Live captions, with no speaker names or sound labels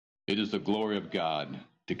It is the glory of God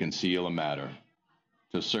to conceal a matter.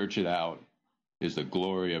 To search it out is the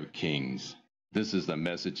glory of kings. This is the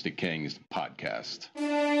Message to Kings podcast.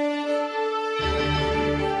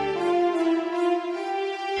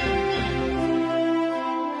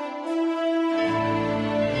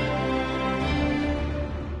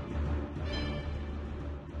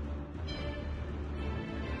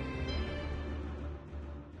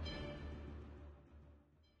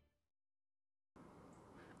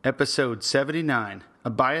 Episode 79,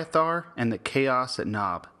 Abiathar and the Chaos at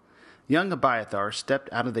Nob. Young Abiathar stepped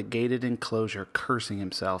out of the gated enclosure, cursing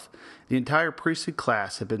himself. The entire priestly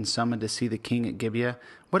class had been summoned to see the king at Gibeah.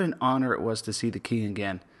 What an honor it was to see the king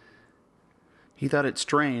again. He thought it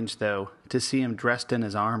strange, though, to see him dressed in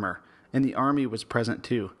his armor, and the army was present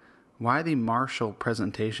too. Why the martial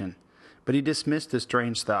presentation? But he dismissed the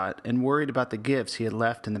strange thought and worried about the gifts he had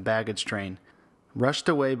left in the baggage train. Rushed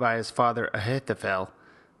away by his father Ahithophel,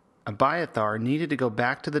 Abiathar needed to go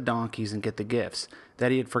back to the donkeys and get the gifts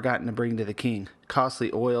that he had forgotten to bring to the king.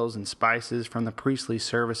 Costly oils and spices from the priestly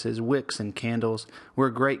services, wicks and candles were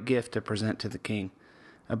a great gift to present to the king.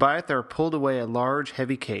 Abiathar pulled away a large,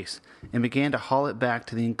 heavy case and began to haul it back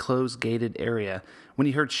to the enclosed gated area when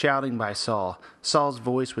he heard shouting by Saul. Saul's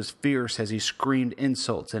voice was fierce as he screamed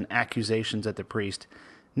insults and accusations at the priest.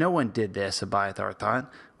 No one did this, Abiathar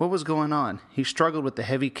thought. What was going on? He struggled with the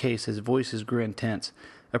heavy case as voices grew intense.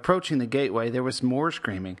 Approaching the gateway, there was more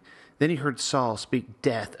screaming. Then he heard Saul speak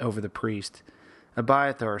death over the priest.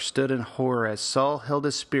 Abiathar stood in horror as Saul held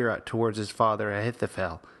his spear out towards his father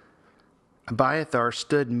Ahithophel. Abiathar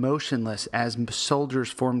stood motionless as soldiers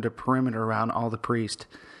formed a perimeter around all the priests.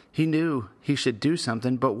 He knew he should do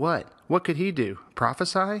something, but what? What could he do?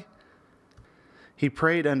 Prophesy? He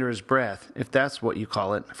prayed under his breath, if that's what you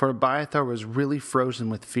call it, for Abiathar was really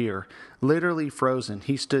frozen with fear. Literally frozen,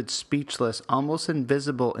 he stood speechless, almost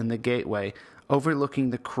invisible in the gateway,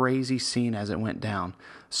 overlooking the crazy scene as it went down.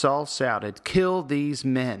 Saul shouted, "Kill these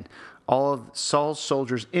men!" All of Saul's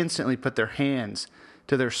soldiers instantly put their hands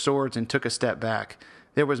to their swords and took a step back.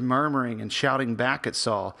 There was murmuring and shouting back at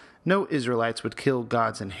Saul. No Israelites would kill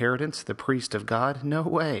God's inheritance, the priest of God. No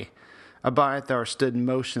way. Abiathar stood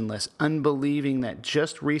motionless, unbelieving that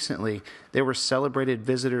just recently they were celebrated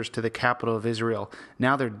visitors to the capital of Israel.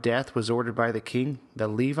 Now their death was ordered by the king, the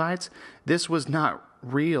Levites. This was not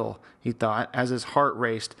real, he thought, as his heart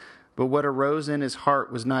raced. But what arose in his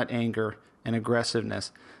heart was not anger and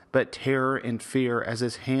aggressiveness, but terror and fear as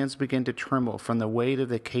his hands began to tremble from the weight of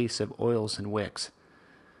the case of oils and wicks.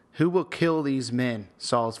 "Who will kill these men?"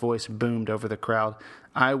 Saul's voice boomed over the crowd.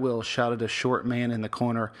 "I will," shouted a short man in the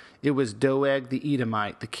corner. It was Doeg the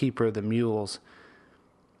Edomite, the keeper of the mules.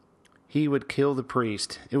 He would kill the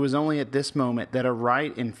priest. It was only at this moment that a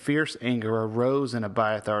right and fierce anger arose in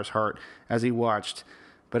Abiathar's heart as he watched,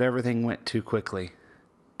 but everything went too quickly.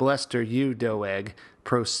 "Blessed are you, Doeg.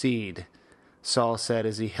 Proceed," Saul said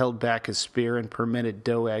as he held back his spear and permitted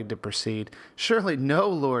Doeg to proceed. "Surely no,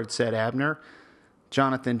 Lord," said Abner.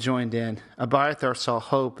 Jonathan joined in. Abiathar saw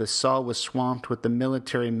hope as Saul was swamped with the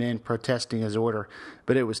military men protesting his order,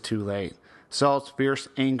 but it was too late. Saul's fierce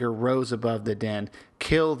anger rose above the din.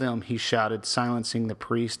 "Kill them," he shouted, silencing the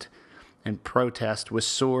priest and protest with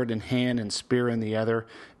sword in hand and spear in the other.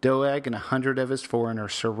 Doeg and 100 of his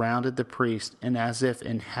foreigners surrounded the priest, and as if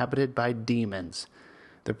inhabited by demons,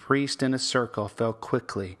 the priest in a circle fell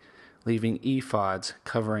quickly, leaving ephods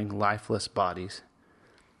covering lifeless bodies.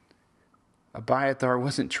 Abiathar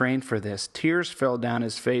wasn't trained for this. Tears fell down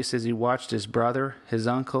his face as he watched his brother, his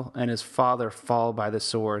uncle, and his father fall by the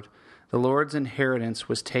sword. The Lord's inheritance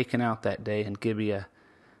was taken out that day in Gibeah.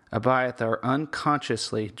 Abiathar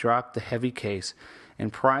unconsciously dropped the heavy case,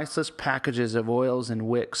 and priceless packages of oils and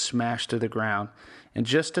wicks smashed to the ground, and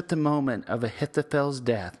just at the moment of Ahithophel's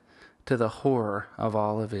death, to the horror of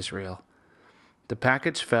all of Israel. The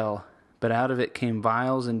package fell, but out of it came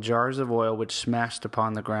vials and jars of oil which smashed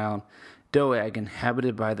upon the ground. Doeg,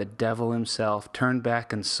 inhabited by the devil himself, turned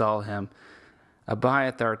back and saw him.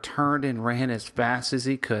 Abiathar turned and ran as fast as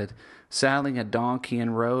he could, saddling a donkey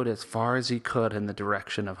and rode as far as he could in the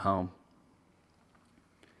direction of home.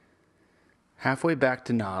 Halfway back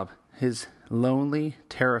to Nob, his lonely,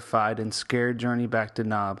 terrified, and scared journey back to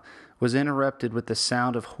Nob was interrupted with the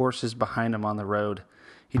sound of horses behind him on the road.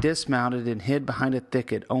 He dismounted and hid behind a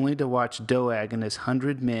thicket only to watch Doeg and his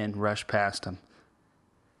 100 men rush past him.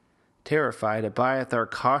 Terrified, Abiathar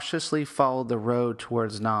cautiously followed the road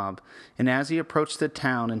towards Nob, and as he approached the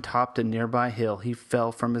town and topped a nearby hill, he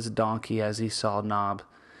fell from his donkey as he saw Nob,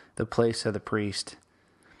 the place of the priest.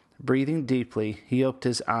 Breathing deeply, he hoped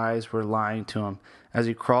his eyes were lying to him as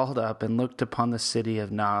he crawled up and looked upon the city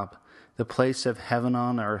of Nob, the place of heaven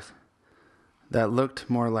on earth, that looked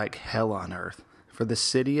more like hell on earth. For the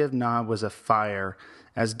city of Nob was afire,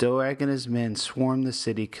 as Doeg and his men swarmed the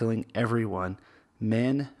city, killing everyone,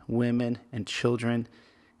 men, women, and children,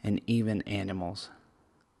 and even animals.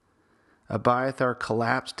 Abiathar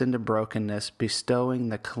collapsed into brokenness, bestowing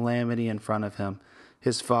the calamity in front of him.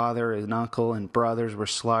 His father, his uncle, and brothers were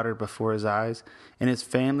slaughtered before his eyes, and his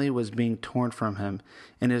family was being torn from him,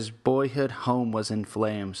 and his boyhood home was in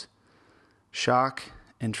flames. Shock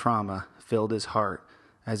and trauma filled his heart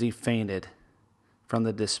as he fainted from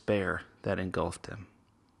the despair that engulfed him.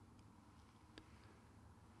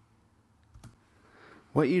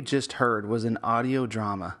 What you just heard was an audio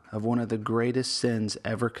drama of one of the greatest sins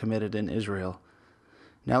ever committed in Israel.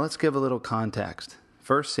 Now let's give a little context.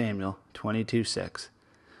 1 Samuel 22:6.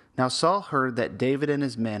 Now Saul heard that David and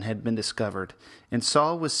his men had been discovered, and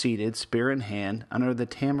Saul was seated, spear in hand, under the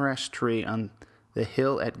tamarisk tree on the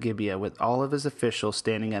hill at Gibeah, with all of his officials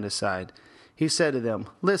standing at his side. He said to them,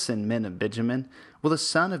 "Listen, men of Benjamin, will the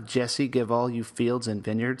son of Jesse give all you fields and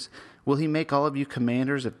vineyards? Will he make all of you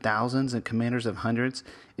commanders of thousands and commanders of hundreds?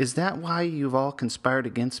 Is that why you've all conspired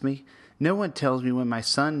against me? No one tells me when my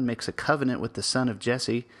son makes a covenant with the son of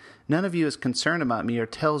Jesse. None of you is concerned about me or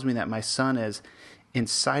tells me that my son has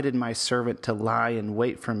incited my servant to lie and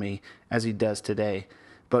wait for me as he does today."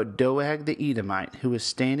 But Doeg the Edomite, who was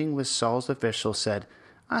standing with Saul's officials, said,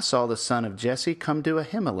 "I saw the son of Jesse come to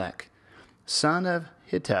Ahimelech, son of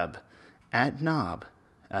Ahitub, at Nob.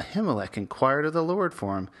 Ahimelech inquired of the Lord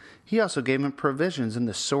for him. He also gave him provisions and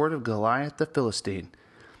the sword of Goliath the Philistine."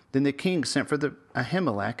 Then the king sent for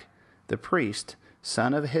Ahimelech, the priest,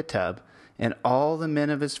 son of Ahitub, and all the men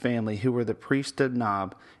of his family who were the priests of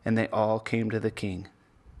Nob, and they all came to the king.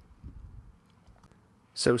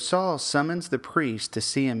 So Saul summons the priests to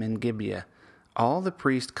see him in Gibeah. All the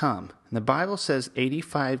priests come. And the Bible says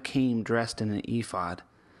 85 came dressed in an ephod.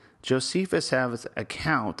 Josephus has an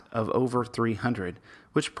account of over 300,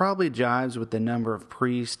 which probably jives with the number of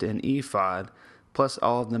priests in ephod, plus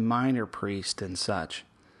all of the minor priests and such.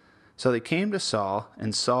 So they came to Saul,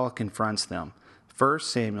 and Saul confronts them.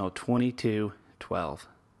 1 Samuel 22:12.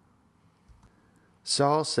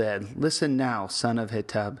 Saul said, "Listen now, son of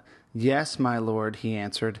Ahitub." "Yes, my lord," he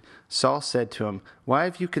answered. Saul said to him, "Why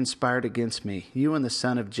have you conspired against me, you and the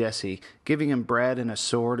son of Jesse, giving him bread and a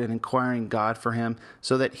sword and inquiring God for him,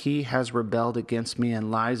 so that he has rebelled against me and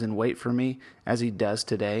lies in wait for me, as he does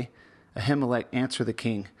today?" Ahimelech answered the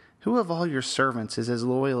king, "Who of all your servants is as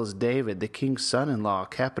loyal as David, the king's son-in-law,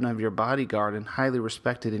 captain of your bodyguard and highly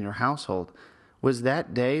respected in your household? Was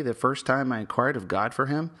that day the first time I inquired of God for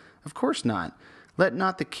him? Of course not. Let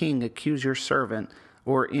not the king accuse your servant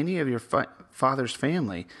or any of your father's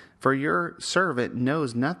family, for your servant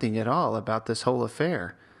knows nothing at all about this whole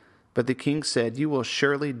affair." But the king said, "You will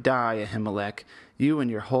surely die, Ahimelech, you and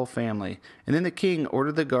your whole family." And then the king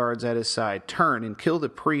ordered the guards at his side, "Turn and kill the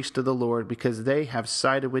priest of the Lord, because they have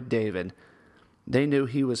sided with David." They knew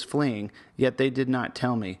he was fleeing, yet they did not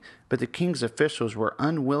tell me. But the king's officials were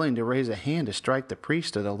unwilling to raise a hand to strike the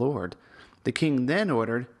priest of the Lord. The king then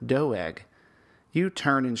ordered Doeg, "You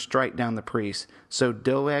turn and strike down the priests." So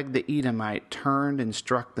Doeg the Edomite turned and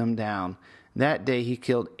struck them down. That day he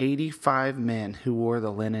killed 85 men who wore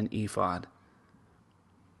the linen ephod.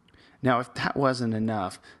 Now if that wasn't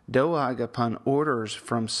enough, Doeg, upon orders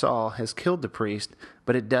from Saul, has killed the priest,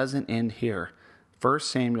 but it doesn't end here. 1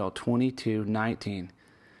 Samuel 22:19.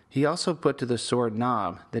 He also put to the sword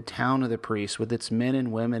Nob, the town of the priests, with its men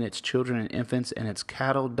and women, its children and infants, and its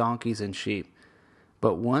cattle, donkeys, and sheep.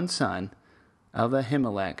 But one son of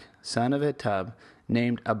Ahimelech, son of Ahitub,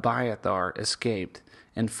 named Abiathar, escaped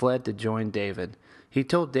and fled to join David. He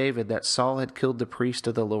told David that Saul had killed the priest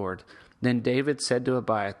of the Lord. Then David said to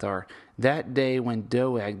Abiathar, "That day when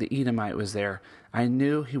Doeg the Edomite was there, I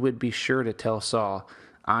knew he would be sure to tell Saul,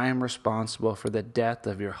 'I am responsible for the death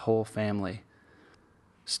of your whole family.'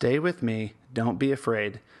 Stay with me, don't be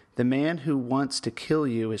afraid. The man who wants to kill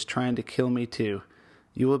you is trying to kill me too.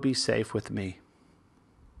 You will be safe with me."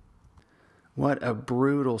 What a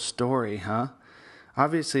brutal story, huh?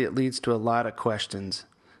 Obviously, it leads to a lot of questions.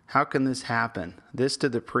 How can this happen? This to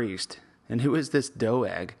the priest? And who is this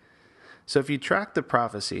Doeg? So if you track the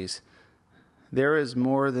prophecies, there is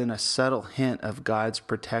more than a subtle hint of God's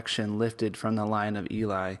protection lifted from the line of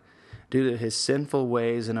Eli, due to his sinful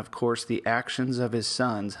ways and, of course, the actions of his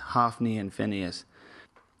sons, Hophni and Phinehas.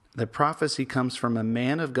 The prophecy comes from a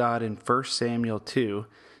man of God in 1 Samuel 2,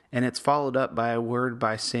 and it's followed up by a word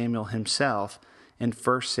by Samuel himself in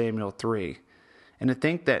 1 Samuel 3. And to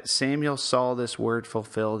think that Samuel saw this word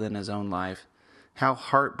fulfilled in his own life, how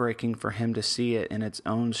heartbreaking for him to see it in its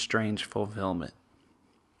own strange fulfillment.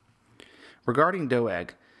 Regarding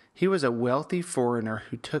Doeg, He was a wealthy foreigner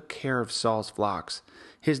who took care of Saul's flocks.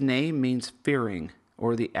 His name means fearing,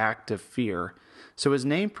 or the act of fear. So his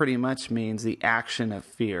name pretty much means the action of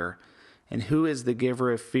fear. And who is the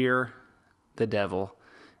giver of fear? The devil.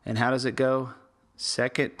 And how does it go?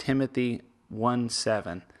 2 Timothy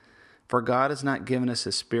 1:7. For God has not given us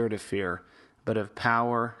a spirit of fear, but of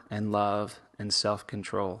power and love and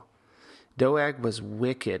self-control. Doeg was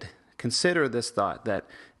wicked. Consider this thought, that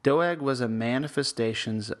Doeg was a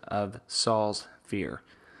manifestation of Saul's fear.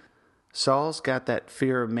 Saul's got that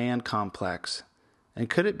fear of man complex. And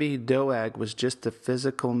could it be Doeg was just the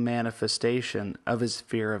physical manifestation of his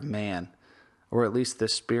fear of man, or at least the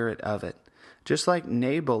spirit of it? Just like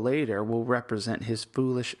Nabal later will represent his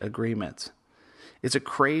foolish agreements. It's a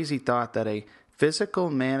crazy thought that a physical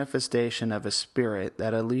manifestation of a spirit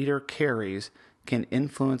that a leader carries can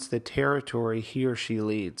influence the territory he or she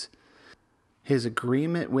leads. His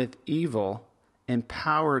agreement with evil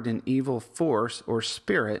empowered an evil force or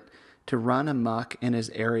spirit to run amok in his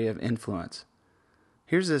area of influence.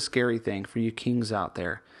 Here's the scary thing for you kings out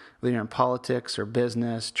there, whether you're in politics or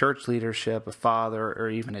business, church leadership, a father, or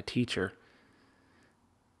even a teacher.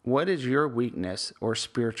 What is your weakness or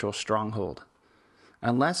spiritual stronghold?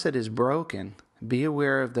 Unless it is broken, be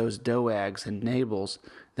aware of those Doegs and Nabals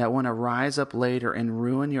that want to rise up later and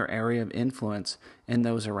ruin your area of influence and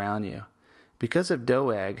those around you. Because of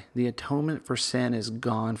Doeg, the atonement for sin is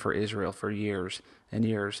gone for Israel for years and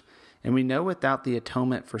years. And we know without the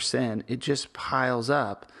atonement for sin, it just piles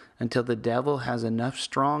up until the devil has enough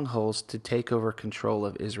strongholds to take over control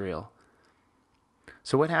of Israel.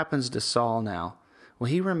 So what happens to Saul now?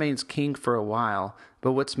 Well, he remains king for a while,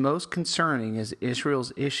 but what's most concerning is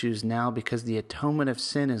Israel's issues now because the atonement of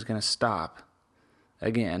sin is going to stop.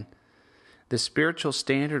 Again, the spiritual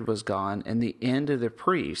standard was gone and the end of the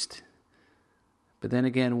priest, but then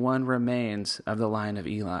again, one remains of the line of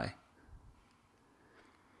Eli.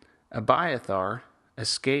 Abiathar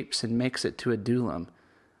escapes and makes it to Adullam,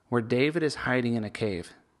 where David is hiding in a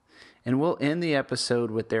cave. And we'll end the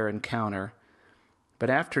episode with their encounter. But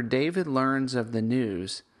after David learns of the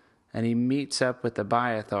news, and he meets up with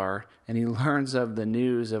Abiathar, and he learns of the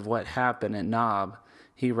news of what happened at Nob,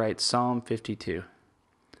 he writes Psalm 52.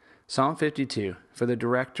 Psalm 52, for the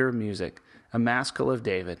director of music, a maskil of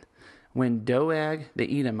David. When Doeg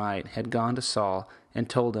the Edomite had gone to Saul and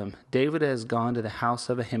told him, David has gone to the house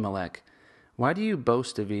of Ahimelech. Why do you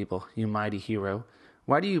boast of evil, you mighty hero?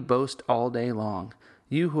 Why do you boast all day long,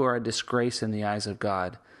 you who are a disgrace in the eyes of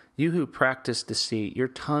God? You who practice deceit, your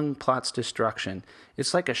tongue plots destruction.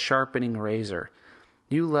 It's like a sharpening razor.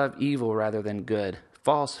 You love evil rather than good,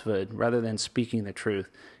 falsehood rather than speaking the truth.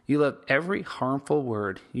 You love every harmful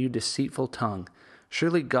word, you deceitful tongue.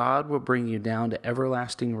 Surely God will bring you down to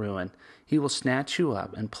everlasting ruin. He will snatch you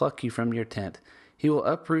up and pluck you from your tent. He will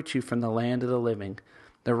uproot you from the land of the living.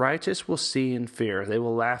 The righteous will see and fear. They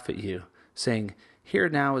will laugh at you, saying, Here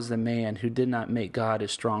now is the man who did not make God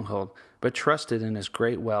his stronghold, but trusted in his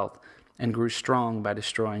great wealth, and grew strong by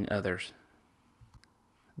destroying others.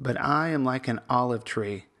 But I am like an olive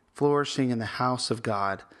tree, flourishing in the house of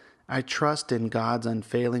God. I trust in God's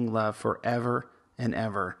unfailing love forever and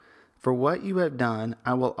ever. For what you have done,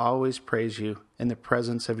 I will always praise you in the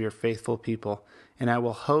presence of your faithful people, and I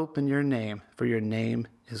will hope in your name, for your name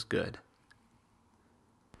is good.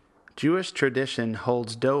 Jewish tradition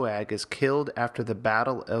holds Doeg is killed after the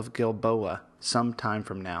Battle of Gilboa some time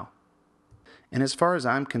from now. And as far as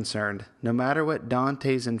I'm concerned, no matter what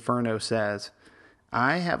Dante's Inferno says,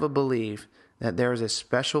 I have a belief that there is a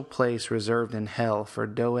special place reserved in hell for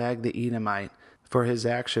Doeg the Edomite for his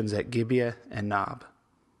actions at Gibeah and Nob.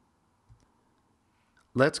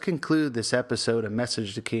 Let's conclude this episode of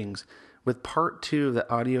Message to Kings with part 2 of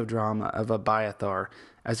the audio drama of Abiathar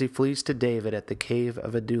as he flees to David at the cave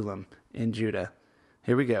of Adullam in Judah.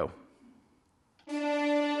 Here we go.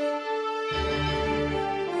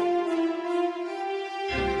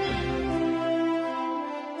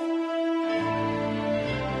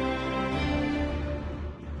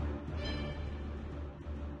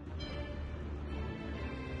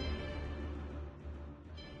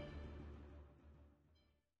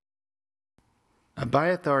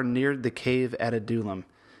 Abiathar neared the cave at Adullam.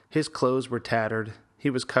 His clothes were tattered. He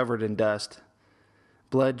was covered in dust.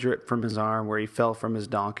 Blood dripped from his arm where he fell from his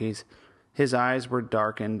donkeys. His eyes were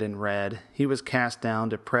darkened and red. He was cast down,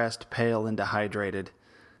 depressed, pale, and dehydrated.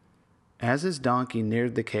 As his donkey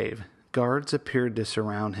neared the cave, guards appeared to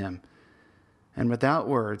surround him. And without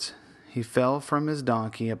words, he fell from his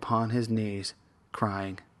donkey upon his knees,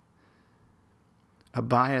 crying.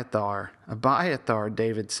 Abiathar, Abiathar,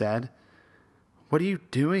 David said. What are you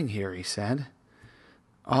doing here? He said.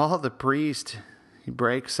 All the priests, He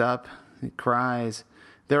breaks up. He cries,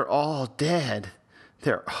 "They're all dead.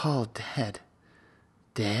 They're all dead."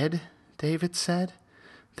 "Dead?" David said.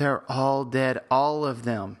 "They're all dead, all of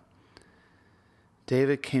them."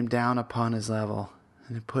 David came down upon his level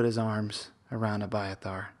and put his arms around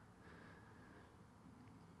Abiathar.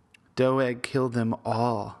 "Doeg killed them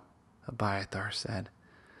all," Abiathar said.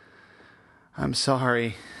 "I'm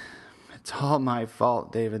sorry. It's all my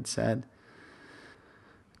fault," David said.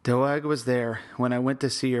 "Doeg was there when I went to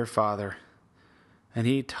see your father, and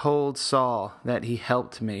he told Saul that he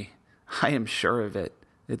helped me. I am sure of it.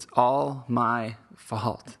 It's all my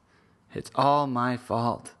fault. It's all my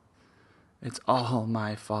fault. It's all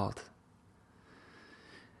my fault."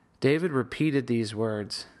 David repeated these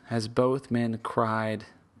words as both men cried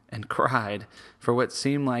and cried for what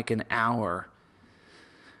seemed like an hour,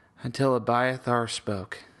 until Abiathar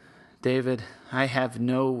spoke. "David, I have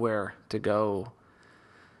nowhere to go.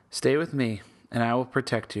 Stay with me, and I will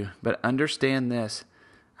protect you. But understand this,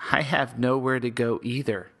 I have nowhere to go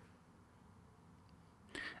either."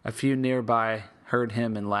 A few nearby heard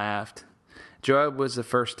him and laughed. Joab was the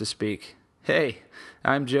first to speak. "Hey,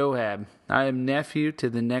 I'm Joab. I am nephew to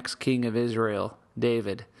the next king of Israel,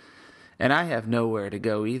 David, and I have nowhere to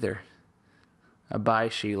go either."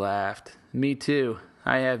 Abishai laughed. "Me too.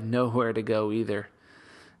 I have nowhere to go either."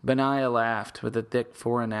 Benaiah laughed with a thick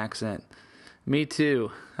foreign accent. "Me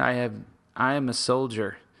too. I am a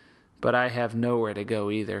soldier, but I have nowhere to go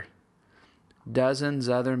either." Dozens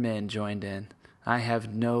other men joined in. "I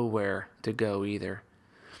have nowhere to go either."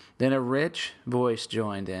 Then a rich voice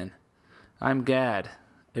joined in. "I'm Gad,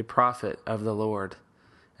 a prophet of the Lord,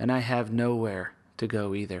 and I have nowhere to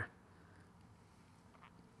go either."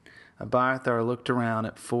 Abiathar looked around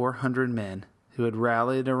at 400 men who had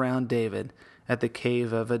rallied around David at the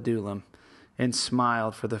cave of Adullam and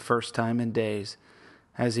smiled for the first time in days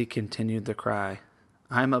as he continued the cry,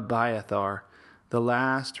 "I'm Abiathar, the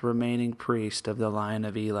last remaining priest of the line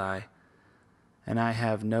of Eli, and I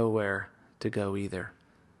have nowhere to go either."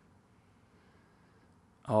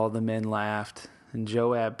 All the men laughed, and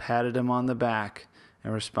Joab patted him on the back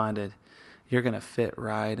and responded, "You're going to fit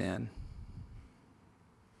right in."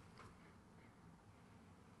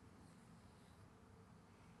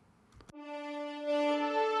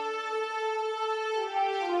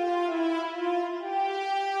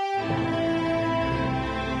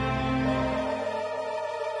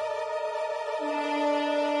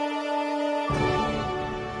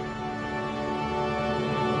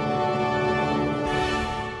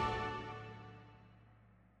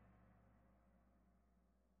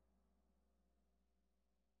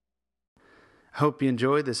 Hope you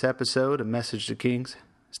enjoyed this episode of Message to Kings.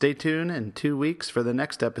 Stay tuned in 2 weeks for the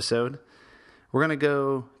next episode. We're going to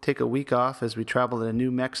go take a week off as we travel to New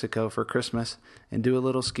Mexico for Christmas and do a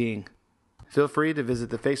little skiing. Feel free to visit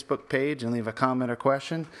the Facebook page and leave a comment or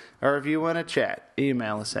question, or if you want to chat,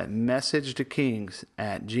 email us at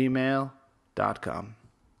messagetokings@gmail.com.